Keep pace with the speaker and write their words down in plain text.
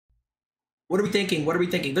What are we thinking? What are we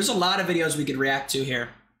thinking? There's a lot of videos we could react to here.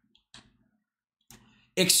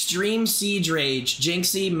 Extreme Siege Rage,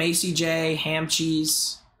 Jynxzi, Macy J, Ham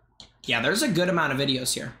Cheese. Yeah, there's a good amount of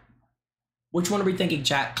videos here. Which one are we thinking,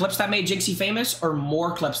 chat? Clips that made Jynxzi famous, or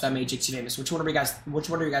more clips that made Jynxzi famous? Which one are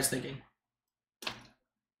you guys thinking?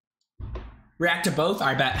 React to both?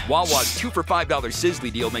 I bet. Wawa's 2 for $5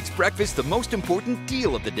 Sizzly deal makes breakfast the most important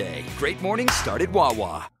deal of the day. Great mornings start at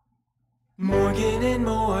Wawa. Morgan and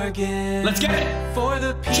Morgan. Let's get it. For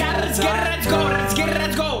the people. Chat, let's get it. Let's go. Let's get it.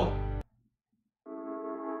 Let's go.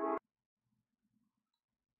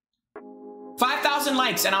 5,000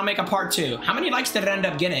 likes and I'll make a part 2. How many likes did it end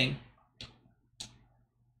up getting?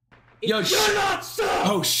 Yo, You're not sub.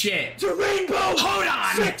 Oh shit. To Rainbow. Hold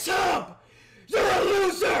on. 6 hub. You're a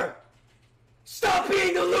loser. Stop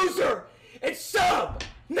being a loser. It's sub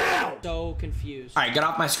now. So confused. All right, get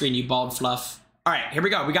off my screen, you bald fluff. All right, here we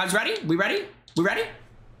go. We guys ready? We ready? We ready?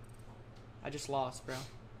 I just lost, bro.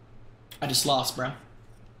 I just lost, bro.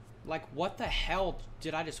 Like, what the hell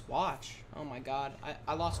did I just watch? Oh my god,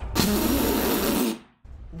 I lost. What?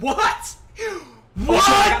 What? Oh,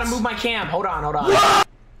 shit, I gotta move my cam. Hold on, hold on. What?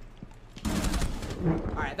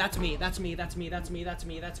 All right, that's me. That's me. That's me. That's me. That's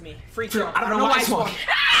me. That's me. Free throw. I don't know why I swung.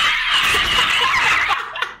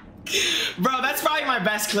 Bro, that's probably my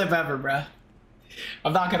best clip ever, bro.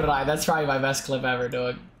 I'm not gonna lie, that's probably my best clip ever,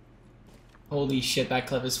 dude. Holy shit, that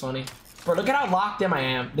clip is funny. Bro, look at how locked in I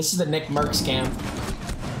am. This is the Nick Merck scam.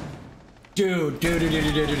 Dude.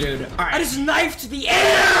 All right. I just knifed the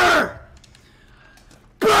air.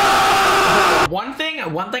 One thing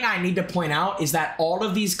I need to point out is that all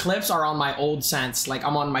of these clips are on my old sense. Like,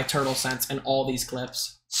 I'm on my turtle sense in all these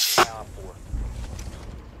clips.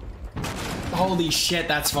 Holy shit,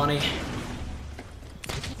 that's funny.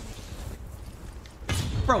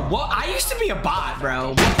 Bro, what? I used to be a bot, bro.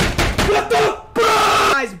 What the?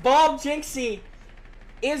 Guys, Bald Jynxzi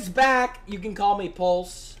is back. You can call me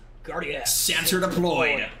Pulse Guardian. Sensor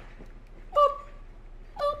deployed. Boop.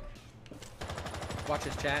 Boop. Watch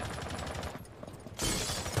this, chat.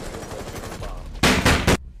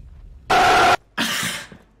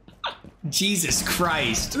 Jesus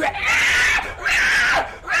Christ.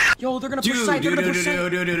 Yo, they're gonna push side. They're gonna push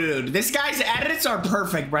side. Dude. This guy's edits are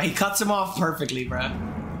perfect, bro. He cuts them off perfectly, bro.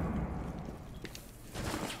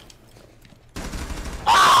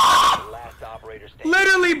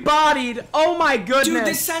 Literally bodied. Oh my goodness. Dude,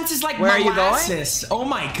 this sense is like Where are you molasses. Oh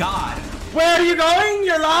my god. Where are you going?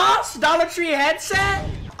 You're lost? Dollar Tree headset?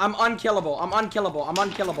 I'm unkillable. I'm unkillable. I'm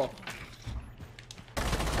unkillable.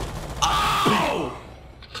 Oh!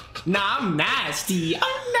 Nah, I'm nasty.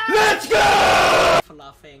 I'm nasty. Let's go.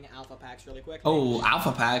 Fluffing alpha packs really quick. Oh,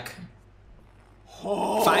 alpha pack.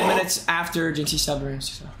 Oh. 5 minutes after Jynxzi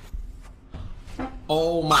submarines.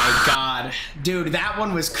 Oh my god. Dude, that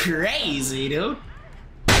one was crazy, dude.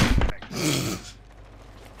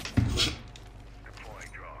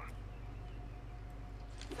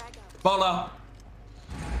 Bolo.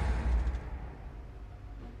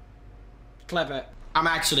 Clip it. I'm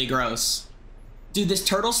actually gross. Dude, this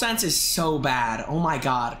turtle sense is so bad. Oh my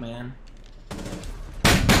god, man.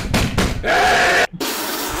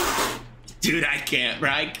 Dude, I can't, bro.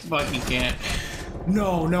 I fucking can't.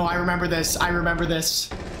 No, I remember this. I remember this.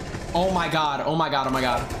 Oh my god. Oh my god. Oh my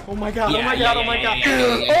god. Oh my god. Yeah, oh my yeah, god. yeah, oh my yeah, god. yeah,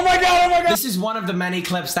 yeah, yeah. Oh my god. Oh my god. This is one of the many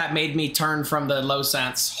clips that made me turn from the low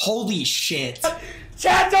sense. Holy shit.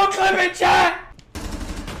 Chat, don't clip it, chat.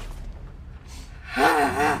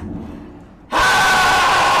 I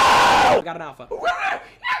got an alpha.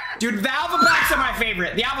 Dude, the alpha packs are my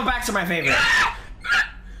favorite. The alpha packs are my favorite.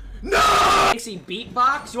 No. Jynxzi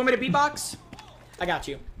beatbox. You want me to beatbox? I got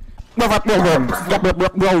you. Dude, who remembers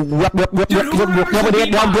the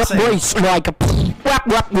beatboxing?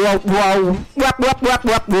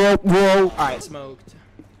 Alright, smoked.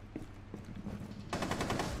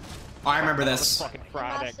 Oh, I remember this. No,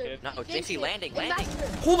 Jynxzi landing.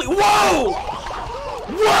 Holy. Whoa!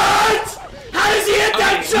 What? How does he hit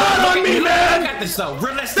that shot on me, man? Look at this though. That's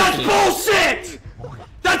Realistically. bullshit.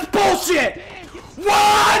 That's bullshit.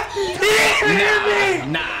 What? He didn't even hit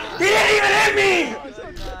me. Nah. He didn't even hit me.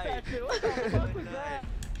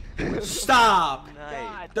 Stop.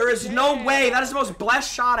 There is no way. That is the most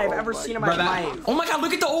blessed shot I've ever seen in my life. Oh my god,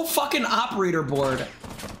 look at the old fucking operator board.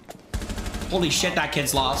 Holy shit, that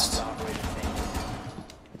kid's lost.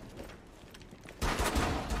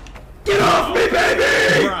 Get off me, baby.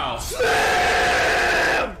 Bro.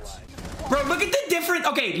 Bro, look at the different.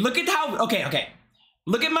 Okay, look at how. Okay.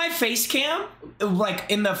 Look at my face cam, like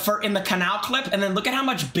in the canal clip, and then look at how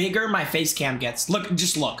much bigger my face cam gets. Look,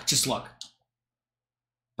 just look.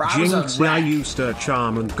 Bro, I was a Jynxzi, I wreck. used her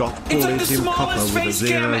charm and got It's like the bullied in copper smallest with a face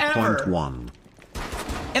cam ever. 0.1.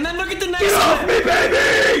 And then look at the next Get off clip. me,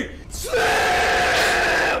 baby!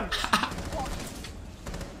 Slam!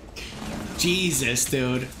 Jesus,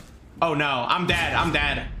 dude. Oh no, I'm dead. I'm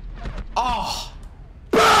dead. Oh.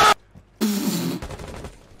 I'm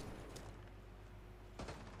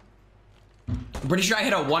pretty sure I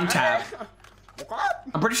hit a one tap.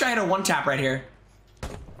 I'm pretty sure I hit a one tap right here.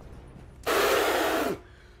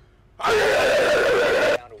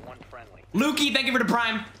 Lukey, thank you for the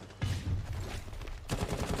prime.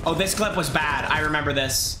 Oh, this clip was bad. I remember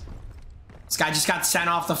this. This guy just got sent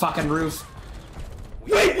off the fucking roof.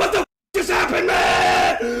 Wait, what the f just happened,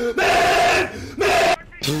 man? Man!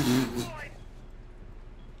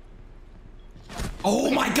 Oh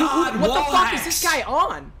my god, What wall the fuck hacks. is this guy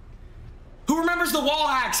on? Who remembers the wall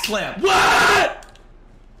hacks clip? What?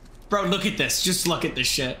 Bro, look at this. Just look at this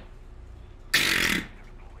shit.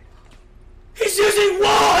 He's using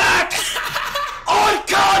wall hacks on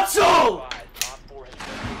console!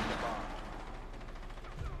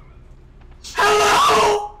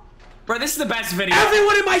 Hello? Bro, this is the best video.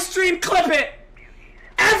 Everyone in my stream, clip it!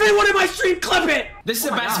 Everyone in my stream, clip it! This is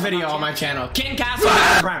the best video on my channel. King Castle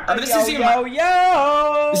Battle Prime. Or this isn't even my,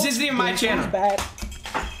 yo! this isn't even my channel.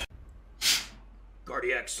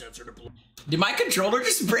 Cardiac sensor to blow. Did my controller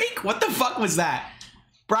just break? What the fuck was that?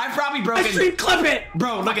 Bro, I probably broke My it. stream, clip it!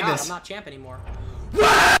 Bro, look at God, this. I'm not champ anymore.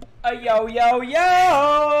 What?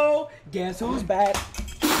 Yo! Guess who's back?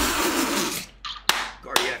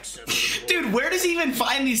 Cardiac sensor to blow. Dude, where does he even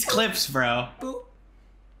find these clips, bro?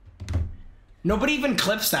 Nobody even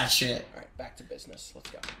clips that shit. Alright, back to business. Let's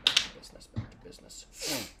go. Back to business, back to business.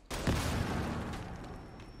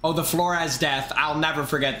 Oh, the Flores death. I'll never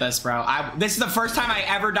forget this, bro. This is the first time I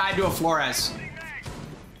ever died to a Flores.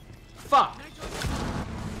 Fuck.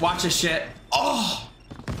 Watch this shit. Oh.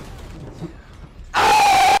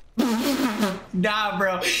 Nah,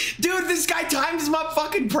 bro. Dude, this guy timed him up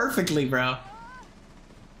fucking perfectly, bro.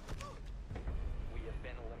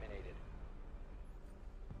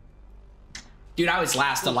 Dude, I was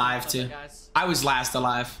last alive, too. I was last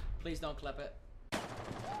alive. Please don't clip it.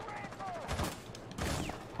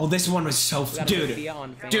 Oh, this one was so... Dude.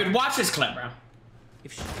 Dude, watch this clip, bro.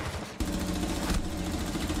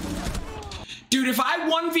 Dude, if I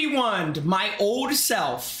 1v1'd my old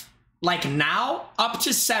self, like now, up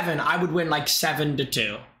to 7, I would win like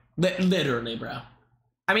 7-2. Literally, bro.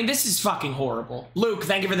 I mean, this is fucking horrible. Luke,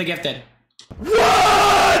 thank you for the gifted.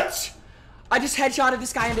 What? I just headshotted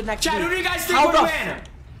this guy into next. Chad, who do you guys think How would the win?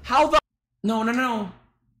 How the? No.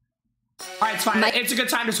 Alright, it's fine. It's a good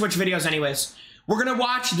time to switch videos anyways. We're gonna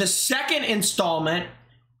watch the second installment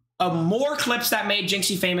of more clips that made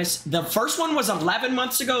Jynxzi famous. The first one was 11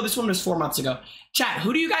 months ago. This one was 4 months ago. Chat,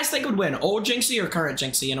 who do you guys think would win? Old Jynxzi or current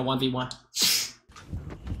Jynxzi in a 1v1?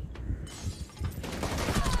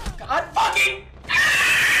 God fucking!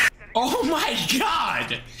 Oh my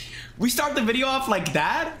god! We start the video off like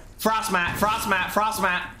that? Frostmat.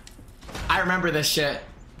 I remember this shit.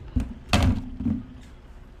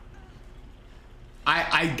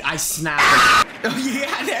 I snapped. Oh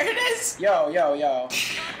yeah, there it is. Yo.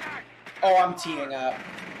 Oh, I'm teeing up.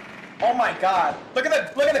 Oh my god. Look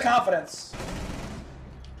at the confidence.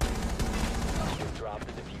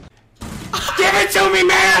 Give it to me,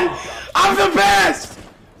 man! I'm the best!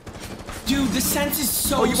 Dude, the sense is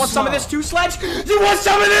so Oh, you want some of this too, Sledge? You want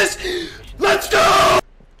some of this? Let's go!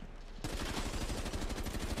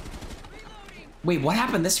 Wait, what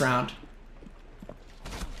happened this round?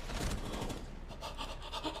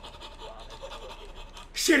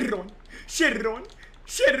 Sharon.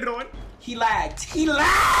 He lagged.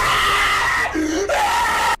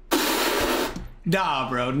 Nah,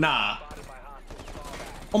 bro, nah.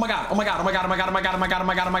 Oh my god.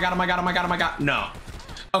 No.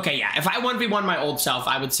 Okay, yeah. If I 1v1 my old self,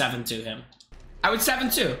 I would 7-2 him. I would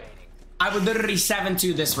 7-2. I would literally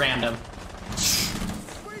 7-2 this random.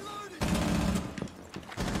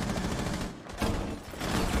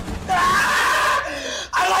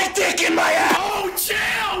 I like dick in my ass! Oh,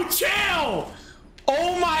 chill!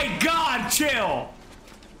 Oh my god, chill!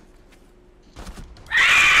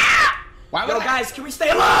 Why would Yo, guys, can we stay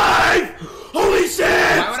Alive! Holy shit!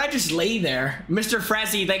 Why would I just lay there? Mr.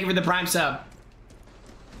 Frezzy, thank you for the prime sub.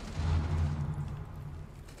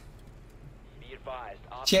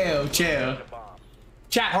 Chill.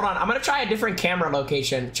 Chat, hold on. I'm gonna try a different camera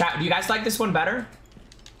location. Chat, do you guys like this one better?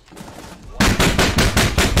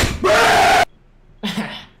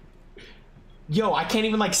 Yo, I can't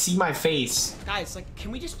even like see my face. Guys, like, can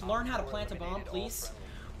we just learn how to plant a bomb, please?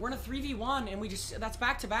 We're in a 3v1 and that's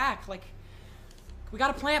back to back. Like, We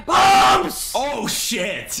gotta plant bombs! Oh,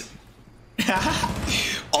 shit.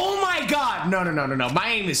 Oh, my God. No. My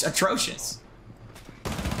aim is atrocious.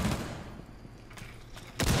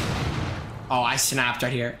 Oh, I snapped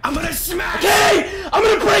right here. I'm gonna smash. Okay! I'm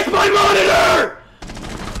gonna break my monitor!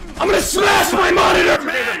 I'm gonna smash my monitor,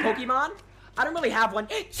 Favorite man! Pokemon? I don't really have one.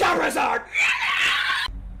 Charizard!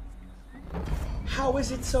 How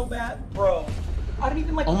is it so bad? Bro, I don't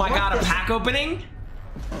even like. Oh, my want God. A this. pack opening?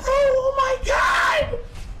 Oh my god!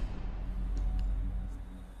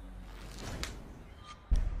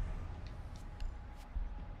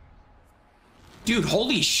 Dude,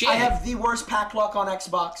 holy shit. I have the worst pack luck on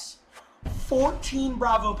Xbox. 14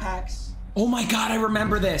 Bravo packs. Oh, my God. I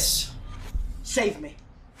remember this. Save me.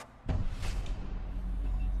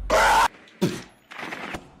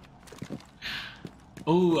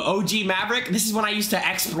 Ooh, OG Maverick. This is when I used to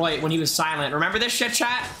exploit when he was silent. Remember this shit,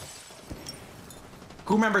 chat?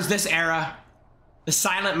 Who remembers this era? The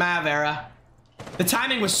silent Mav era. The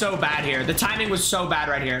timing was so bad here. The timing was so bad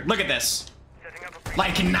right here. Look at this.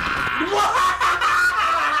 Like, nah.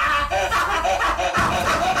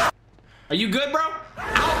 Are you good, bro?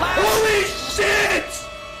 Outlast. Holy shit!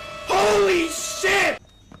 Holy shit!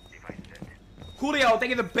 Julio,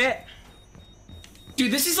 thank you the bit. Dude,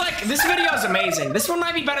 this is like, this video is amazing. This one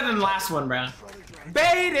might be better than the last one, bro.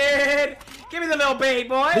 Baited! Give me the little bait,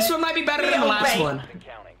 boy. This one might be better than the last one.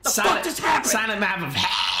 The fuck just happened? Silent Mav of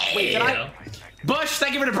hey. Wait, did I? Bush,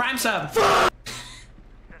 thank you for the prime sub.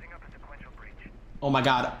 Oh my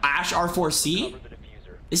god, Ash R4C?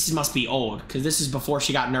 This must be old, because this is before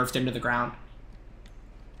she got nerfed into the ground.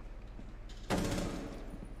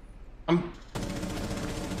 Dude,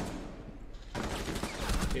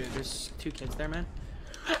 there's 2 kids there, man.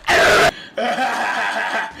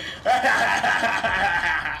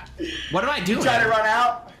 What am I doing? Try to run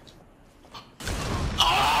out.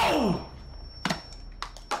 Oh!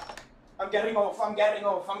 I'm getting off. I'm getting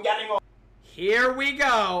off. I'm getting off. Here we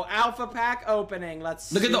go. Alpha pack opening.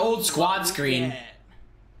 Let's Look at see the old what squad we screen. get.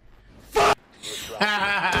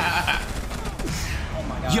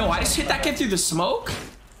 Yo, I just hit that kid through the smoke?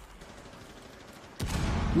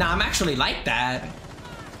 Nah, I'm actually like that.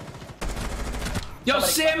 Yo,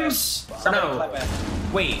 Somebody Sims! Somebody No. clip it.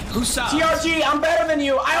 Wait, who subbed? TRG, I'm better than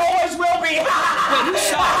you. I always will be. Wait, who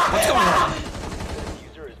subbed? What's going on?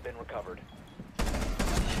 User has been recovered.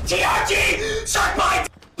 TRG! Suck my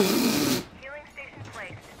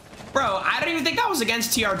Bro, I don't even think that was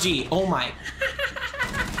against TRG. Oh my.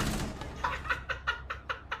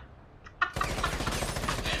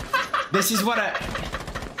 This is what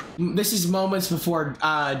this is moments before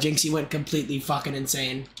Jynxzi went completely fucking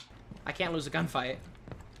insane. I can't lose a gunfight.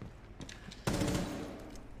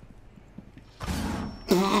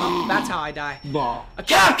 Oh, that's how I die. Ball.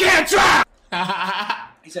 Cap can't trap!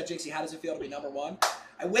 He said, Jynxzi, how does it feel to be #1?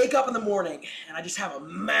 I wake up in the morning and I just have a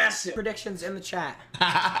massive Predictions in the chat.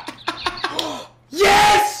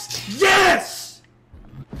 Yes! Yes!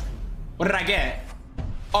 What did I get?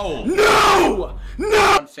 Oh. No! No!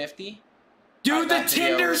 150. Dude, the that video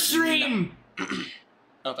Tinder was stream!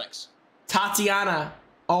 No thanks. Tatiana.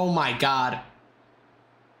 Oh my god.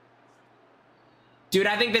 Dude,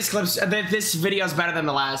 I think this video is better than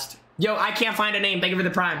the last. Yo, I can't find a name. Thank you for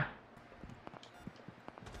the prime.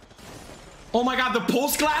 Oh my god, the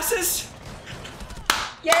pulse glasses?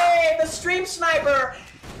 Yay, the stream sniper!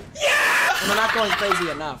 Yeah! We're not going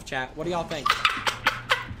crazy enough, chat. What do y'all think?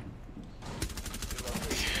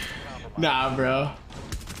 Nah, bro.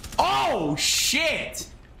 Oh, shit!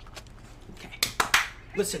 Okay.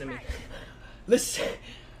 Listen to me. Listen.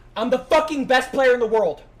 I'm the fucking best player in the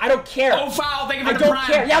world. I don't care. Oh, foul. Thank you for I the don't prime.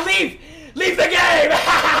 care. Yeah, leave! Leave the game!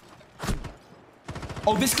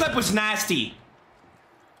 Oh, this clip was nasty.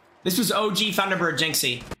 This was OG Thunderbird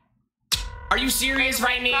Jynxzi. Are you serious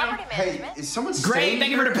right now? Hey, is someone Great, staying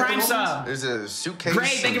thank you for here the at prime moment? sub. There's a suitcase.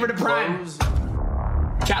 Great, thank you for the some prime. clothes.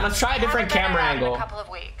 Chat, let's try a different camera angle.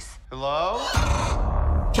 Hello?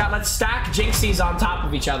 Chat, let's stack Jynxzi's on top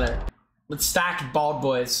of each other. Let's stack bald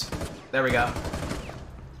boys. There we go.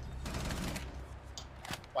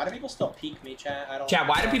 Why do people still peek me, chat? I don't. Chat,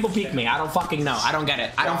 why do people peek me? I don't fucking know. I don't get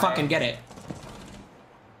it. I don't fucking get it.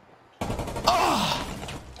 Oh!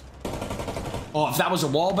 Oh, if that was a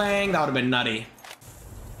wall bang, that would have been nutty.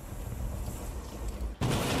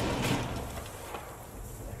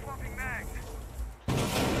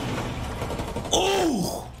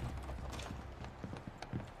 Ooh!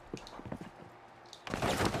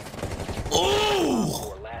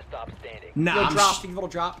 Ooh! Last stop standing. Nah, Little I'm drop, little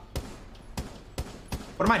drop.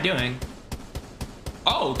 what am I doing?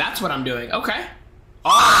 Oh, that's what I'm doing. Okay.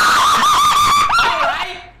 Oh. All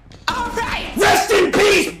right. All right. Rest in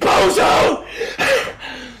peace, bozo!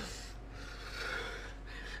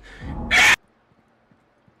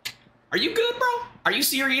 Are you good, bro? Are you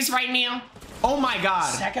serious right now? Oh my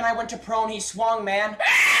god. Second I went to prone, he swung, man.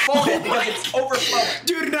 Folded because it's overflowing.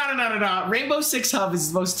 Dude, no. Rainbow Six Hub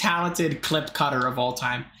is the most talented clip cutter of all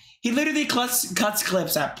time. He literally cuts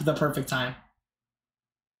clips at the perfect time.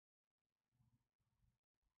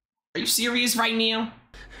 Are you serious right now?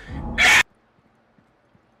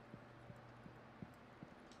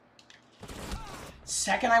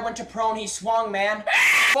 Second I went to prone, he swung, man.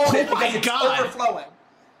 Folded Oh my because it's God. overflowing.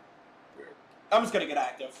 I'm just gonna get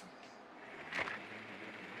active.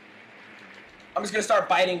 I'm just gonna start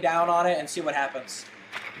biting down on it and see what happens.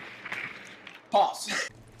 Pause.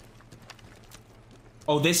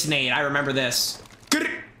 Oh, this nade. I remember this.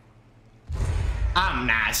 I'm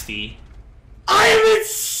nasty. I am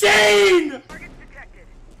insane!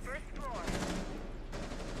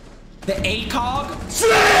 The ACOG?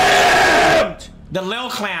 Slammed! The Lil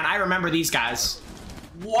Clan. I remember these guys.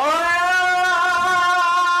 What?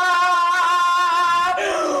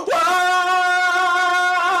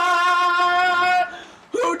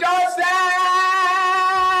 Who does that?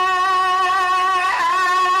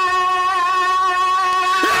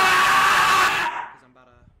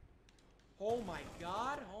 Oh my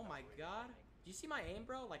god, oh my god. Do you see my aim,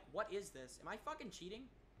 bro? Like, what is this? Am I fucking cheating?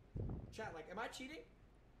 Chat, like, am I cheating?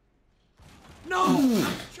 No! I'm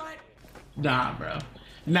trying. Nah, bro.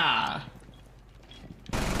 Nah.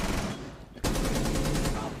 Top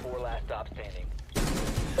 4 last stop standing.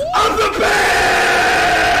 I'm the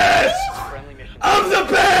best! Friendly mission. I'm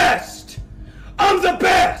the best! I'm the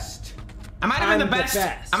best! I might have been the best.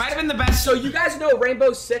 I might have been the best. So you guys know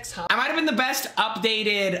Rainbow Six Hub? I might have been the best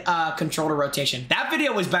updated controller rotation. That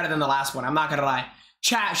video was better than the last one. I'm not gonna lie.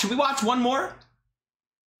 Chat, should we watch one more?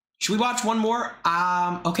 Should we watch one more?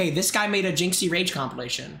 Okay, this guy made a Jynxzi Rage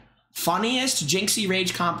compilation. Funniest Jynxzi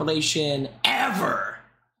Rage compilation ever.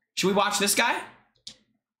 Should we watch this guy?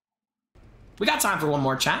 We got time for one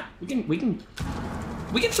more, chat. We can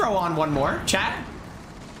throw on one more, chat.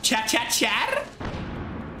 Chat.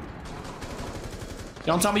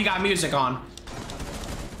 Don't tell me you got music on.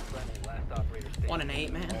 Friendly last operator standing. 1 and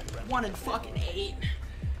 8, man. 1 and fucking 8.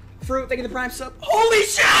 Fruit, thank you for the prime sub. Holy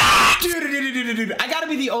shit! Dude. I gotta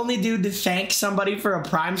be the only dude to thank somebody for a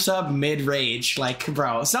prime sub mid-rage. Like,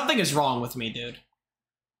 bro, something is wrong with me, dude.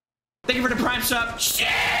 Thank you for the prime sub.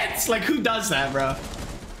 Shit! Like, who does that, bro?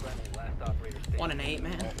 Friendly last operator standing. 1 and 8,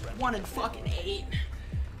 man. 1 and fucking 8.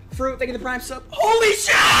 Fruit, thank you for the prime sub. Holy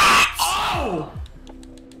shit! Oh!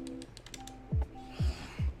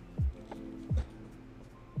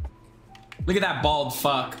 Look at that bald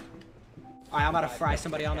fuck. Alright, I'm about to fry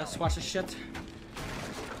somebody on this. Watch this shit.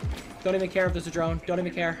 Don't even care if there's a drone. Don't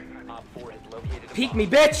even care. Op 4 has located a Peek bomb. me,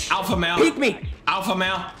 bitch! Alpha male. Peek me! Alpha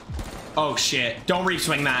male. Oh shit. Don't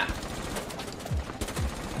re-swing that.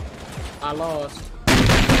 I lost.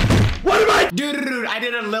 What am I? Dude, I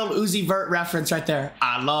did a Lil Uzi Vert reference right there.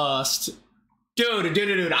 I lost.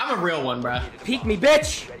 Dude, I'm a real one, bro. Peek me,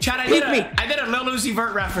 bitch! Chad, I Peek did me! a Lil Uzi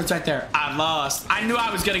Vert reference right there. I lost. I knew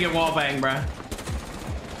I was gonna get wallbang, bro.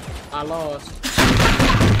 I lost.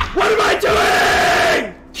 What am I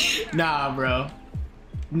doing? Nah,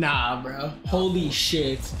 bro. Holy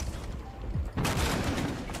shit.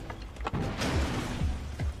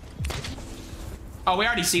 Oh, we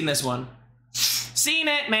already seen this one. Seen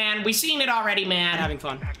it, man. We seen it already, man. I'm having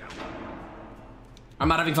fun. I'm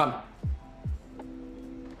not having fun.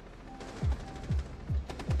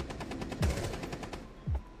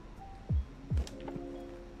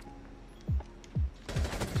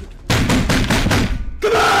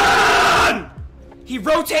 Come on! He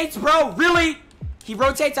rotates, bro. Really? He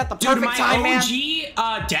rotates at the Dude, perfect my time, man.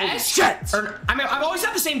 OG desk. shit! Or, I mean, I've always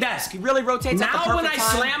had the same desk. He really rotates at the Now perfect when I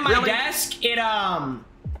time. slam my Really? desk, it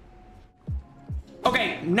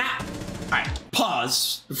Okay, now. All right,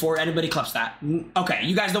 pause before anybody clips that. Okay,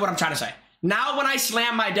 you guys know what I'm trying to say. Now when I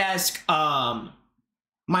slam my desk,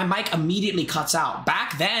 my mic immediately cuts out.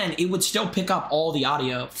 Back then, it would still pick up all the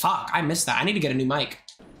audio. Fuck, I missed that. I need to get a new mic.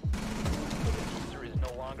 User is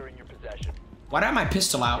no longer in your possession. Why do I have my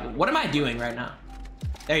pistol out? What am I doing right now?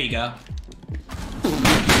 There you go.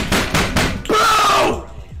 Bro!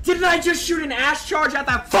 Didn't I just shoot an ash charge at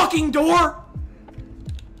that fucking door?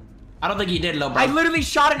 I don't think you did, Lil Bro. I literally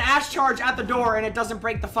shot an ash charge at the door and it doesn't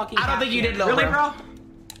break the fucking I don't think you cap did, can. Lil Really, Bro.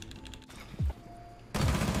 bro?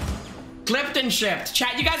 Clipped and shipped.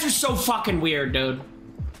 Chat, you guys are so fucking weird, dude.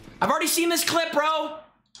 I've already seen this clip, bro.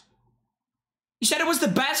 You said it was the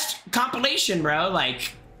best compilation, bro.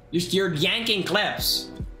 Like, you're yanking clips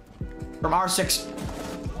from R6.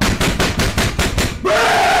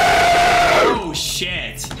 Oh,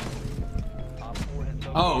 shit. Op 4 has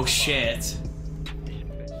located Oh, a bomb. shit.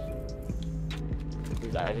 Mission failed.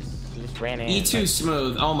 Dude, I just ran in. E2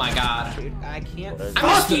 smooth. Oh my god. Dude, I can't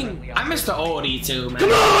I missed the old E2, man.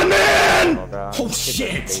 Come on, man! Oh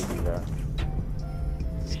shit.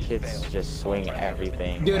 Kids just swing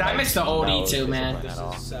everything. Dude, I missed the old No E2, man.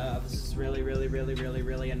 discipline at all. This is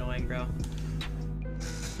really annoying, bro.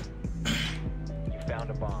 You found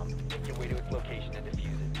a bomb. Make your way to its location and defuse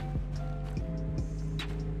it.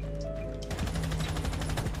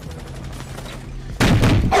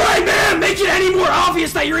 Alright, man! Make it any more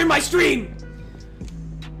obvious that you're in my stream!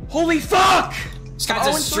 Holy fuck! This guy's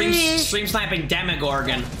a stream sniping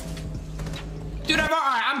Demogorgon. Dude,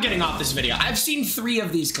 I'm getting off this video. I've seen 3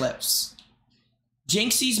 of these clips.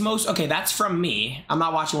 Jynxzi's most... Okay, that's from me. I'm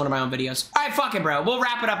not watching one of my own videos. All right, fuck it, bro. We'll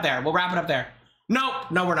wrap it up there.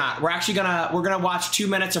 Nope. No, we're not. We're actually gonna watch 2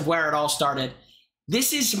 minutes of where it all started.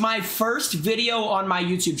 This is my first video on my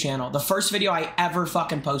YouTube channel. The first video I ever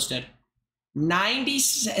fucking posted.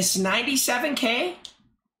 97K?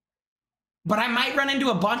 But I might run into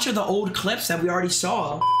a bunch of the old clips that we already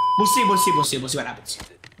saw. We'll see what happens.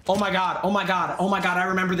 Oh my god, I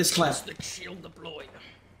remember this clip. Shield deployed.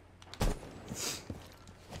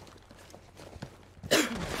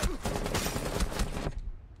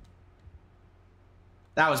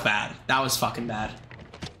 That was bad. That was fucking bad.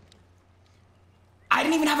 I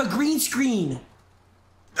didn't even have a green screen.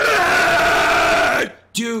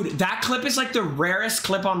 Dude, that clip is like the rarest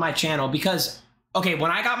clip on my channel because, okay,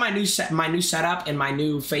 when I got my new setup and my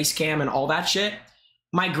new face cam and all that shit,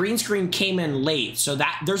 my green screen came in late, so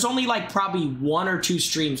that there's only like probably 1 or 2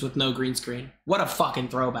 streams with no green screen. What a fucking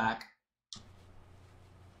throwback.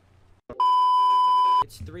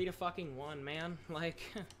 It's 3-1, man. Like,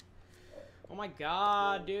 oh my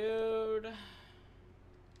god, dude.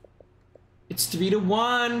 It's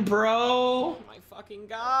 3-1, bro. Oh my fucking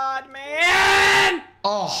god, man.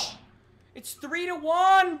 Oh. It's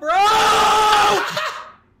 3-1, bro.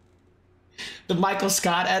 The Michael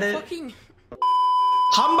Scott edit. Fucking.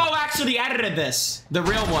 Humbo actually edited this. The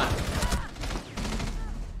real one.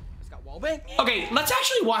 It's got wallbang. Okay, let's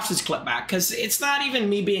actually watch this clip back, because it's not even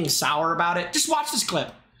me being sour about it. Just watch this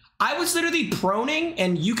clip. I was literally proning,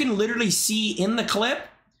 and you can literally see in the clip,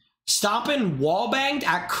 stomping wallbanged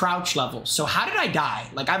at crouch level. So how did I die?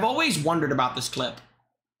 Like, I've always wondered about this clip.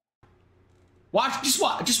 Watch, just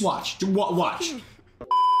watch.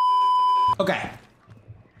 Okay.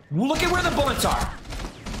 Look at where the bullets are.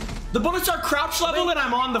 The bullets are crouch level and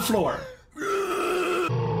I'm on the floor.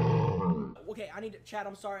 Okay, I need to, Chad,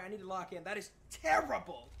 I'm sorry, I need to lock in. That is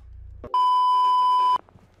terrible.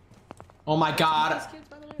 Oh my god.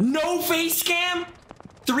 No face cam?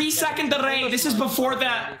 3-second delay. This is before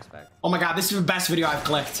that. Oh my god, this is the best video I've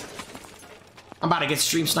clicked. I'm about to get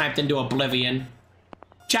stream sniped into oblivion.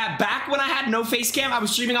 Chat, back when I had no face cam, I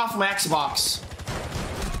was streaming off my Xbox.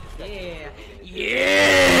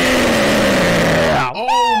 Yeah.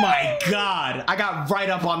 Oh my god. I got right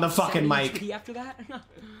up on the fucking mic. HP after that?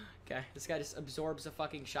 Okay, this guy just absorbs a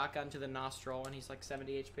fucking shotgun to the nostril and he's like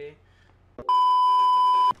 70 HP.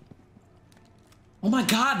 Oh my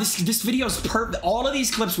god, this video is perfect. All of these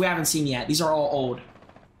clips we haven't seen yet. These are all old.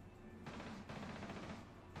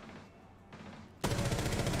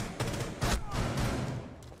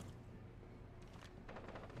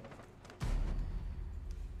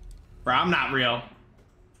 Bro, I'm not real.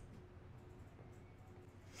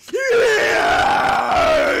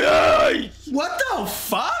 What the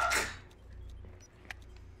fuck?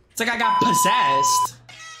 It's like I got possessed.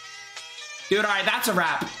 Dude, alright, that's a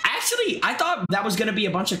wrap. Actually, I thought that was gonna be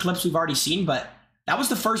a bunch of clips we've already seen, but that was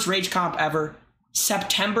the first Rage comp ever.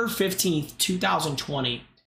 September 15th, 2020.